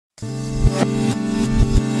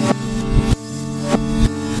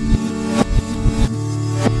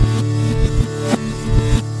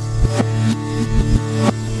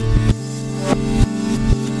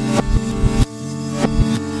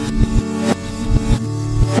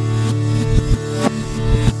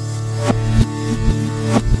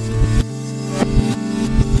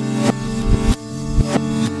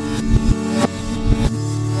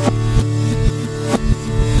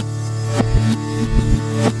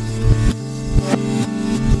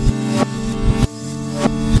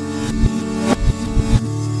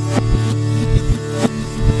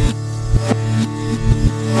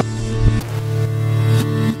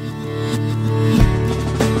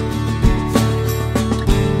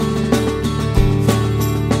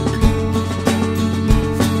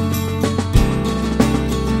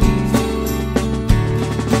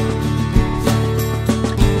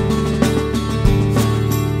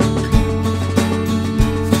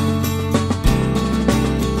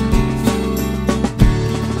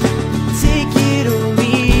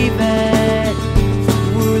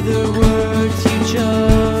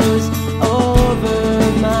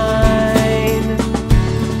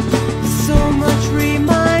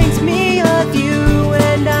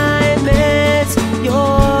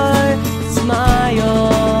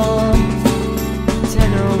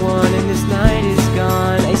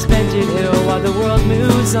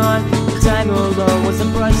was a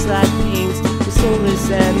brush that paints the soulless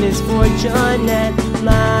and misfortunate.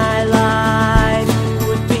 My life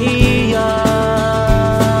would be a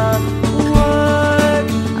work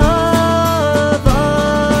of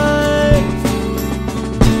art.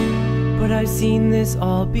 But I've seen this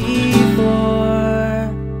all before.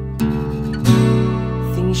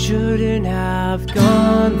 Things shouldn't have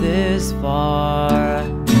gone this far.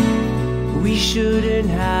 We shouldn't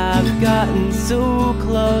have gotten so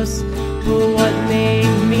close. But what made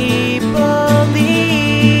me believe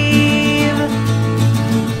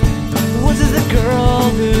was it the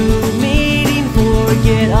girl who made him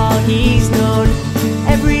forget all he's known?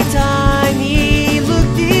 Every time he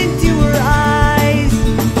looked into her eyes,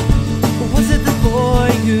 was it the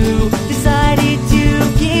boy who decided to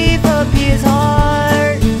give up his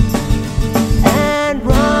heart and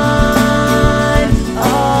run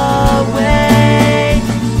away?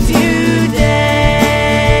 Today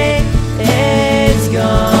is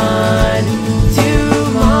gone,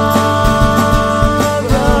 tomorrow's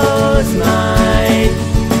mine,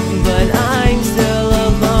 but I'm still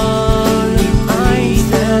alone. I'm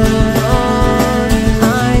still alone.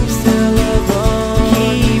 I'm still alone.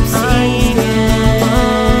 Keep singing.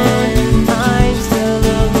 I'm still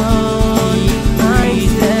alone. I'm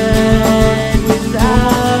dead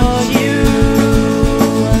without you.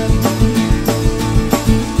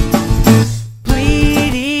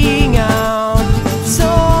 Bleeding out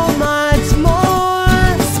so much more,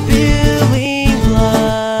 spilling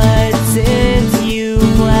blood since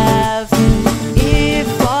you've left. If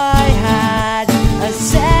I had a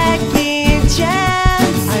second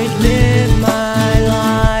chance, I'd live my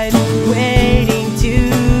life waiting to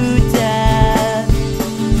death.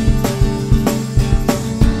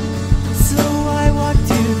 So I walked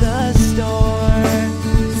to the store,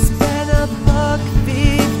 spent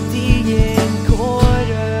 $1.50 in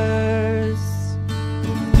quarters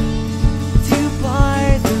to buy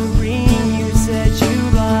the ring you said you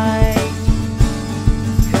liked.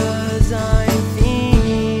 'Cause I'm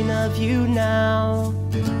thinking of you now.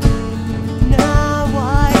 Now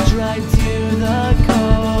I drive to the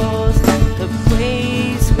coast, the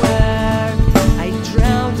place where I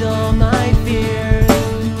drowned all my fears.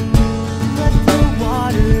 Let the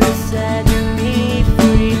water set me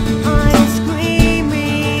free. I'm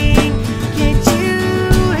screaming, can't you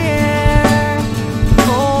hear?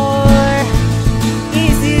 Or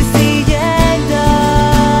is this the end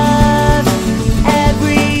of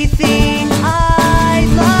everything I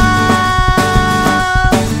love?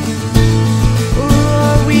 Or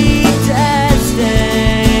are we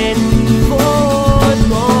destined for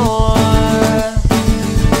more?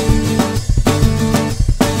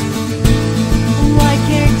 Why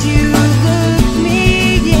can't you look me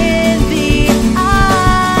in the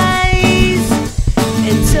eyes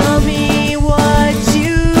and tell me what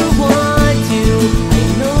you want to? I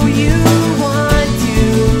know you want to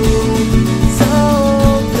so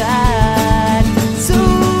bad, so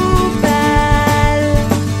bad.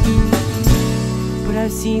 But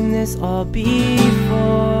I've seen this all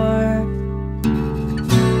before.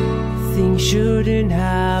 Things shouldn't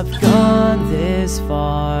have gone this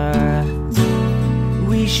far.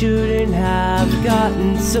 We shouldn't have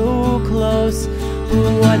gotten so close.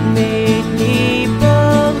 But what made me